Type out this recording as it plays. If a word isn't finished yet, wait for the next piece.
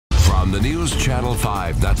on the News Channel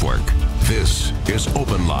 5 network. This is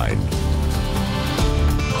OpenLine.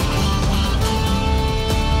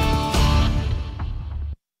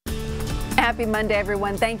 Happy Monday,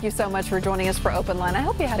 everyone. Thank you so much for joining us for OpenLine. I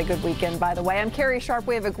hope you had a good weekend, by the way. I'm Carrie Sharp.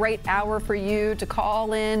 We have a great hour for you to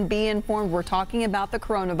call in, be informed. We're talking about the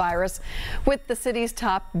coronavirus with the city's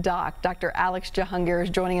top doc. Dr. Alex Jahangir is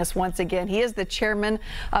joining us once again. He is the chairman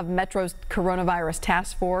of Metro's Coronavirus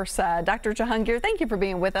Task Force. Dr. Jahangir, thank you for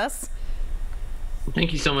being with us.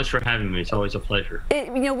 Thank you so much for having me. It's always a pleasure.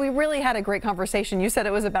 We really had a great conversation. You said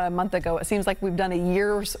it was about a month ago. It seems like we've done a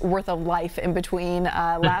year's worth of life in between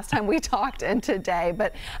last time we talked and today.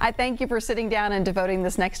 But I thank you for sitting down and devoting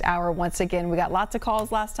this next hour once again. We got lots of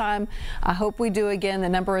calls last time. I hope we do again. The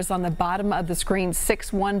number is on the bottom of the screen.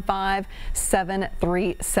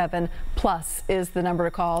 615-737 plus is the number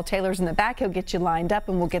to call. Taylor's in the back. He'll get you lined up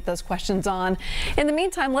and we'll get those questions on. In the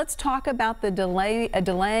meantime, let's talk about the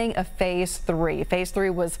delaying of Phase 3. Phase 3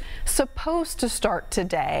 was supposed to start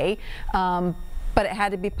today, but it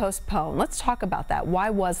had to be postponed. Let's talk about that. Why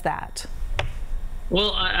was that?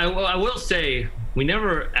 Well, I will say we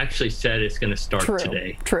never actually said it's going to start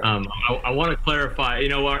today. True. I want to clarify,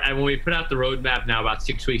 when we put out the roadmap now about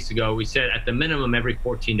 6 weeks ago, we said at the minimum every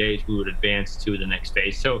 14 days we would advance to the next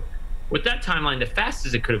phase. So with that timeline, the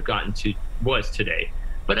fastest it could have gotten to was today.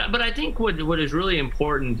 But I think what is really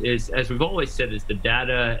important is, as we've always said, is the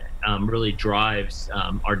data really drives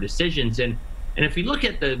our decisions. And if you look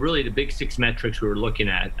at the big 6 metrics we were looking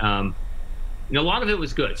at, a lot of it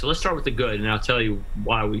was good. So let's start with the good, and I'll tell you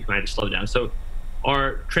why we might have slowed down. So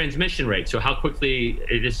our transmission rate, so how quickly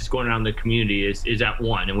this is going around the community, is at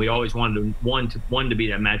 1, and we always wanted one to be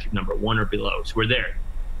that magic number, 1 or below. So we're there.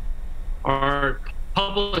 Our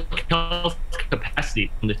public health capacity,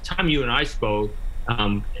 from the time you and I spoke,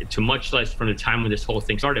 to much less from the time when this whole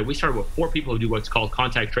thing started. We started with 4 people who do what's called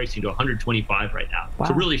contact tracing to 125 right now. Wow.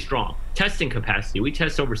 So really strong. Testing capacity. We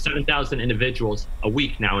test over 7,000 individuals a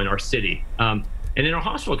week now in our city. And in our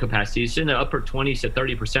hospital capacity, it's in the upper 20s to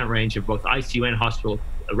 30% range of both ICU and hospital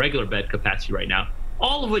regular bed capacity right now,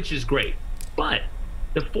 all of which is great. But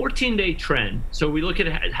the 14-day trend, so we look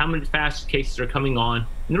at how many fast cases are coming on.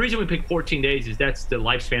 And the reason we pick 14 days is that's the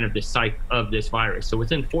lifespan of this virus. So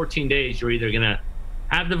within 14 days, you're either going to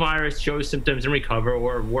have the virus, show symptoms and recover,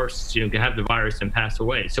 or worse, have the virus and pass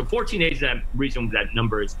away. So 14 days is that reason that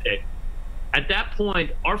number is picked. At that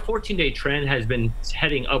point, our 14-day trend has been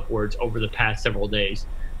heading upwards over the past several days.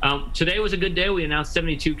 Today was a good day. We announced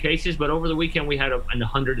 72 cases, but over the weekend we had in the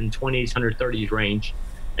 120s, 130s range.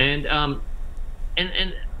 And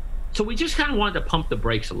so we just kind of wanted to pump the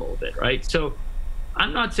brakes a little bit, right? So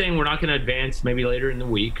I'm not saying we're not going to advance maybe later in the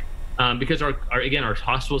week. Because our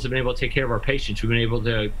hospitals have been able to take care of our patients. We've been able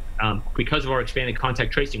to, because of our expanded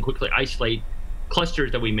contact tracing, quickly isolate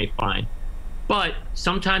clusters that we may find. But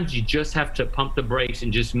sometimes you just have to pump the brakes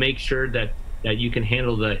and just make sure that you can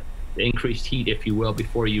handle the increased heat, if you will,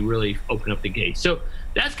 before you really open up the gate. So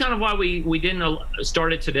that's kind of why we didn't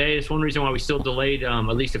start it today. It's one reason why we still delayed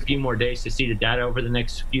at least a few more days to see the data over the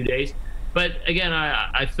next few days. But again,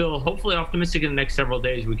 I feel hopefully optimistic in the next several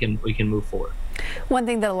days we can move forward. One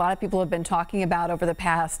thing that a lot of people have been talking about over the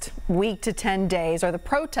past week to 10 days are the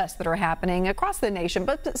protests that are happening across the nation.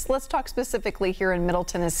 But let's talk specifically here in Middle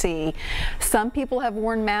Tennessee. Some people have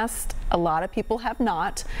worn masks. A lot of people have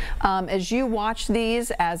not. As you watch these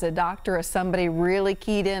as a doctor, as somebody really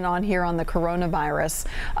keyed in on here on the coronavirus,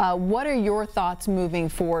 what are your thoughts moving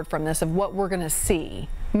forward from this, of what we're going to see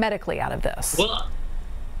medically out of this?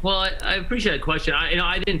 Well, I appreciate that question.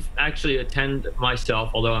 I didn't actually attend myself,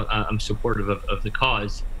 although I'm supportive of the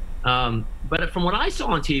cause. But from what I saw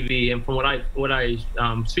on TV and from what I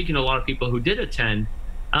speaking to a lot of people who did attend,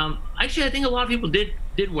 actually I think a lot of people did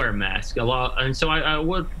wear masks a lot, and so I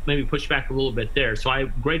would maybe push back a little bit there. So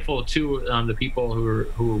I'm grateful to the people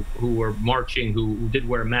who were marching who did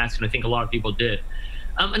wear masks, and I think a lot of people did.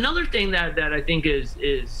 Another thing that I think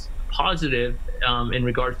is positive in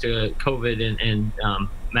regards to COVID and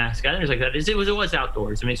mask gatherings like that is it was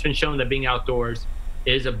outdoors. I mean, it's been shown that being outdoors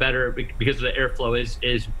is a better, because of the airflow,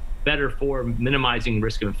 is better for minimizing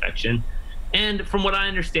risk of infection. And from what I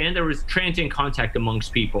understand, there was transient contact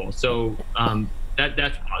amongst people, so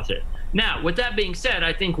that's positive. Now, with that being said,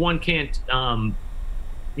 I think one can't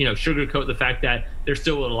sugarcoat the fact that there's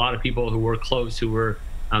still a lot of people who were close, who were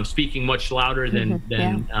speaking much louder than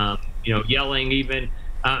yelling even.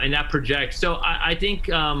 And that projects. So I think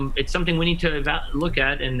it's something we need to look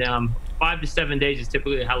at. And 5 to 7 days is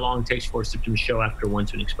typically how long it takes for symptoms to show after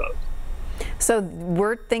one's been exposed. So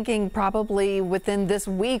we're thinking probably within this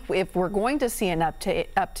week, if we're going to see an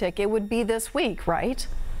uptick, it would be this week, right?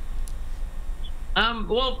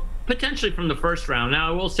 Well, Potentially from the first round. Now,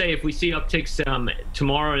 I will say if we see upticks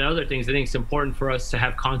tomorrow and other things, I think it's important for us to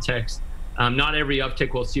have context. Not every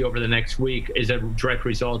uptick we'll see over the next week is a direct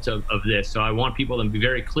result of this. So I want people to be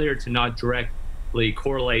very clear to not directly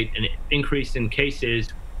correlate an increase in cases,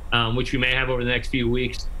 which we may have over the next few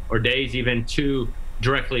weeks or days even,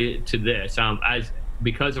 directly to this.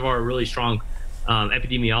 Because of our really strong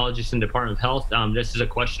epidemiologists in the Department of Health, this is a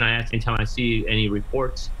question I ask anytime I see any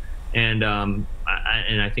reports. And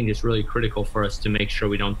I think it's really critical for us to make sure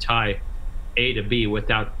we don't tie A to B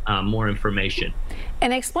without more information.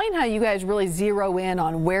 And explain how you guys really zero in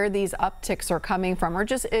on where these upticks are coming from, or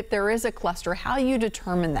just if there is a cluster, how you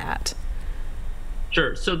determine that.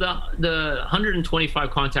 Sure. So the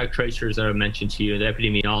 125 contact tracers that I mentioned to you, the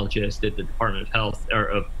epidemiologist at the Department of Health, or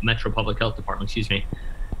of Metro Public Health Department, excuse me,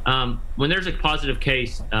 when there's a positive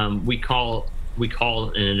case, we call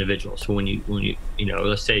an individual. So when you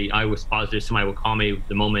let's say I was positive, somebody will call me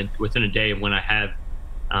the moment within a day of when I have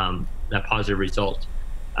that positive result.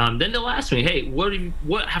 Then they'll ask me, hey,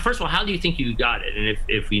 first of all, how do you think you got it? And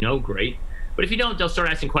if you know, great. But if you don't, they'll start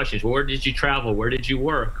asking questions. Well, where did you travel? Where did you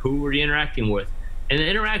work? Who were you interacting with? And the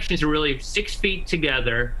interactions are really 6 feet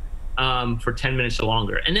together for 10 minutes or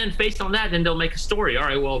longer. And then based on that, then they'll make a story. All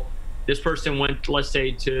right, well, this person went, let's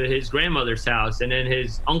say, to his grandmother's house, and then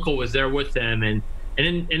his uncle was there with them, and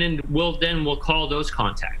then we'll call those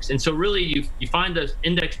contacts. And so really you find the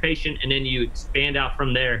index patient, and then you expand out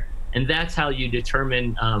from there. And that's how you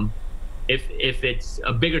determine if it's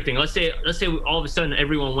a bigger thing. Let's say all of a sudden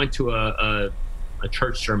everyone went to a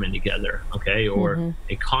church sermon together, okay, or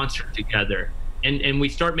a concert together, and we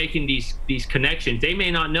start making these connections. They may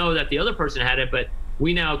not know that the other person had it, but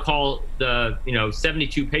we now call the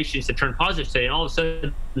 72 patients that turned positive today, and all of a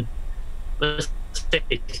sudden, let's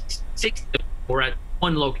say 60 were at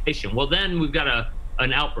one location. Well, then we've got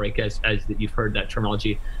an outbreak, as you've heard that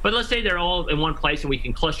terminology. But let's say they're all in one place and we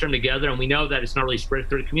can cluster them together, and we know that it's not really spread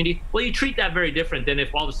through the community. Well, you treat that very different than if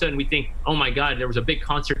all of a sudden we think, oh my God, there was a big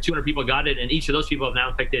concert, 200 people got it, and each of those people have now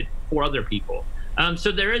infected 4 other people.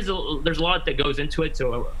 So there's a lot that goes into it.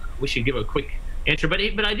 So we should give a quick answer. But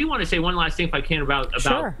I do want to say one last thing, if I can, about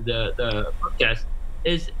Sure. the test.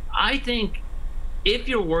 Is I think if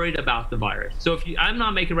you're worried about the virus, so I'm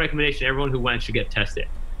not making a recommendation everyone who went should get tested.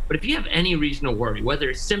 But if you have any reason to worry, whether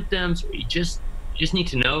it's symptoms or you just need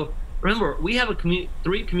to know, remember, we have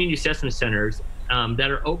 3 community assessment centers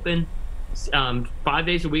that are open 5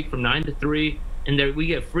 days a week from 9 to 3, and we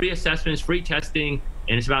get free assessments, free testing,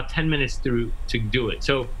 and it's about 10 minutes to do it.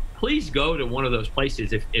 So please go to one of those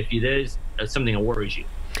places if it is something that worries you.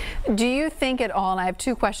 Do you think at all, and I have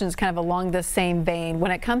 2 questions kind of along the same vein,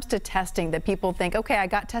 when it comes to testing, that people think, okay, I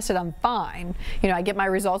got tested, I'm fine. I get my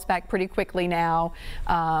results back pretty quickly now.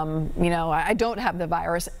 I don't have the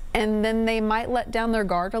virus. And then they might let down their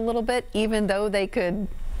guard a little bit, even though they could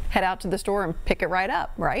head out to the store and pick it right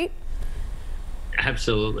up, right?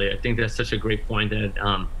 Absolutely. I think that's such a great point,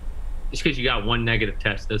 that just because you got one negative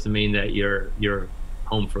test doesn't mean that you're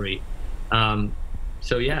home free.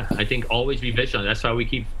 So yeah, I think always be vigilant. That's why we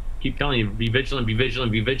keep telling you, be vigilant, be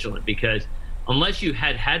vigilant, be vigilant, because unless you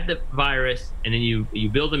had the virus and then you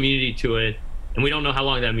build immunity to it, and we don't know how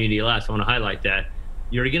long that immunity lasts, I want to highlight that,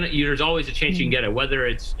 there's always a chance you can get it, whether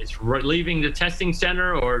it's leaving the testing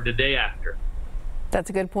center or the day after. That's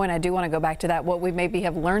a good point. I do want to go back to that, what we maybe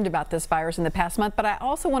have learned about this virus in the past month, but I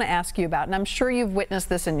also want to ask you about, and I'm sure you've witnessed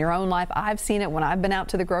this in your own life, I've seen it when I've been out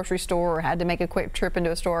to the grocery store or had to make a quick trip into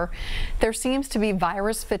a store, there seems to be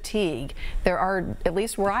virus fatigue. There are, at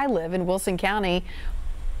least where I live in Wilson County,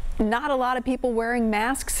 not a lot of people wearing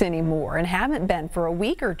masks anymore, and haven't been for a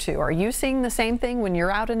week or 2. Are you seeing the same thing when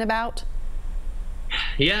you're out and about?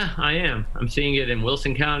 Yeah, I am. I'm seeing it in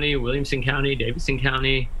Wilson County, Williamson County, Davidson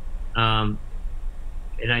County.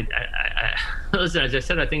 And I listen, as I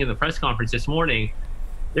said, I think in the press conference this morning,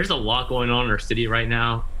 there's a lot going on in our city right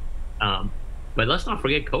now. But let's not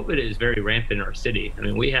forget, COVID is very rampant in our city. I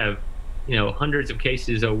mean, we have, hundreds of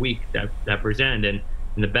cases a week that present, and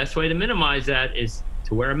the best way to minimize that is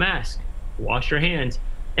to wear a mask, wash your hands.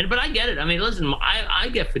 But I get it. I mean, listen, I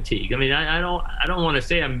get fatigued. I mean, I don't want to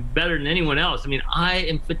say I'm better than anyone else. I mean, I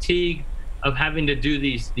am fatigued of having to do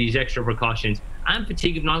these extra precautions. I'm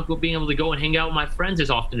fatigued of not being able to go and hang out with my friends as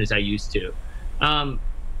often as I used to.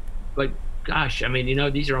 But gosh, I mean,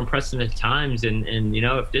 these are unprecedented times, and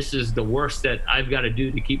if this is the worst that I've got to do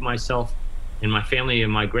to keep myself and my family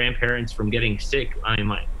and my grandparents from getting sick,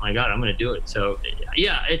 my God, I'm going to do it. So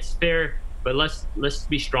yeah, it's fair, but let's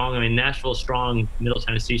be strong. I mean, Nashville's strong, Middle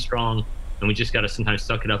Tennessee strong. and we just got to sometimes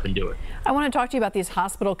suck it up and do it. I want to talk to you about these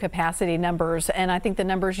hospital capacity numbers, and I think the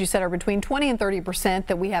numbers you said are between 20 and 30%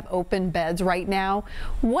 that we have open beds right now.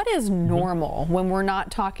 What is normal when we're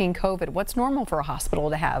not talking COVID? What's normal for a hospital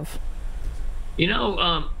to have? You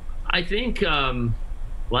know, I think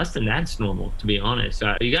less than that's normal, to be honest.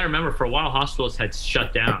 You got to remember, for a while, hospitals had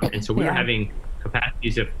shut down, and so we were having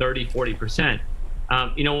capacities of 30, 40%.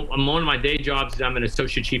 You know, one of my day jobs is I'm an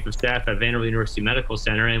associate chief of staff at Vanderbilt University Medical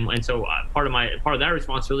Center, and so part of that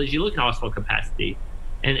responsibility is you look at hospital capacity,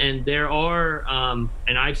 and there are,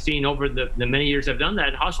 and I've seen over the many years I've done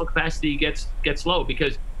that, hospital capacity gets low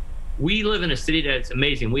because we live in a city that's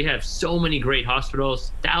amazing. We have so many great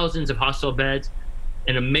hospitals, thousands of hospital beds,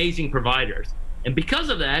 and amazing providers. And because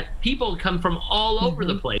of that, people come from all over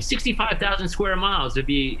the place, 65,000 square miles to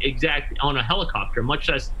be exact, on a helicopter, much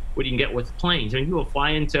less what you can get with planes. I mean, people fly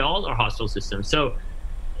into all our hospital systems. So,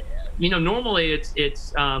 you know, normally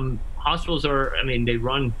it's hospitals are, I mean, they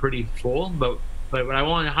run pretty full, but what I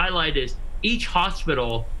want to highlight is each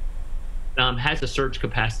hospital has a surge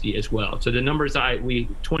capacity as well. So the numbers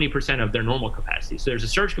 20% of their normal capacity. So there's a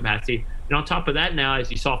surge capacity. And on top of that now, as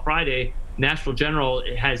you saw Friday, Nashville General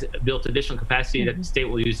has built additional capacity that the state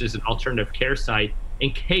will use as an alternative care site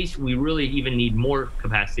in case we really even need more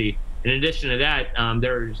capacity. In addition to that,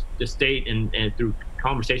 there's the state and through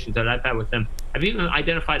conversations that I've had with them, have even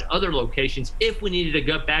identified other locations if we needed to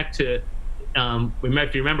go back to,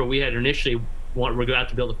 if you remember, we had initially we're about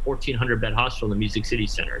to build a 1,400 bed hospital in the Music City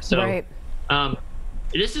Center. So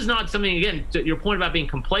this is not something, again, to your point about being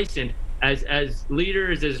complacent, as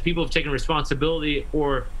leaders, as people have taken responsibility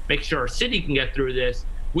for making sure our city can get through this,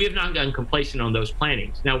 we have not gotten complacent on those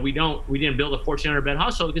plannings. Now, we didn't build a 1,400 bed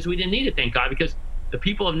hospital because we didn't need it, thank God, because the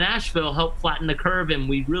people of Nashville helped flatten the curve and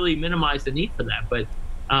we really minimized the need for that. But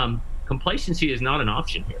complacency is not an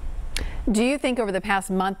option here. Do you think over the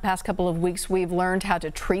past month, past couple of weeks, we've learned how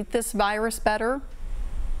to treat this virus better?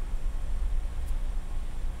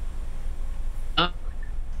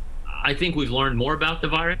 I think we've learned more about the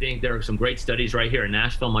virus. I think there are some great studies right here in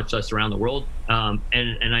Nashville, much less around the world. And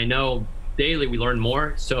I know daily we learn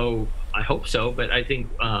more, so I hope so. But I think,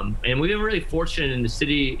 and we've been really fortunate in the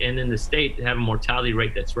city and in the state to have a mortality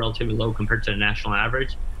rate that's relatively low compared to the national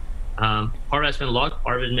average. Part of that's been luck,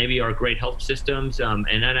 part of it maybe our great health systems. And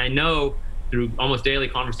then I know through almost daily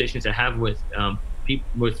conversations I have with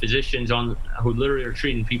physicians who literally are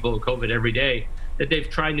treating people with COVID every day, that they've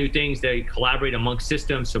tried new things. They collaborate amongst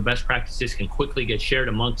systems so best practices can quickly get shared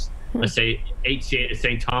amongst, let's say, HCA,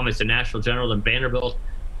 St. Thomas, and Nashville General, and Vanderbilt.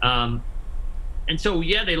 And so,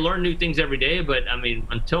 yeah, they learn new things every day. But, I mean,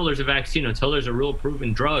 until there's a vaccine, until there's a real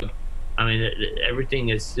proven drug, I mean, everything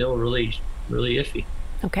is still really, really iffy.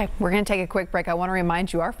 Okay, we're going to take a quick break. I want to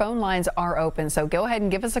remind you our phone lines are open, so go ahead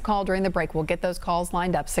and give us a call during the break. We'll get those calls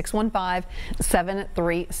lined up.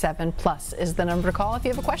 615-737+ is the number to call if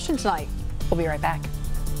you have a question tonight. We'll be right back.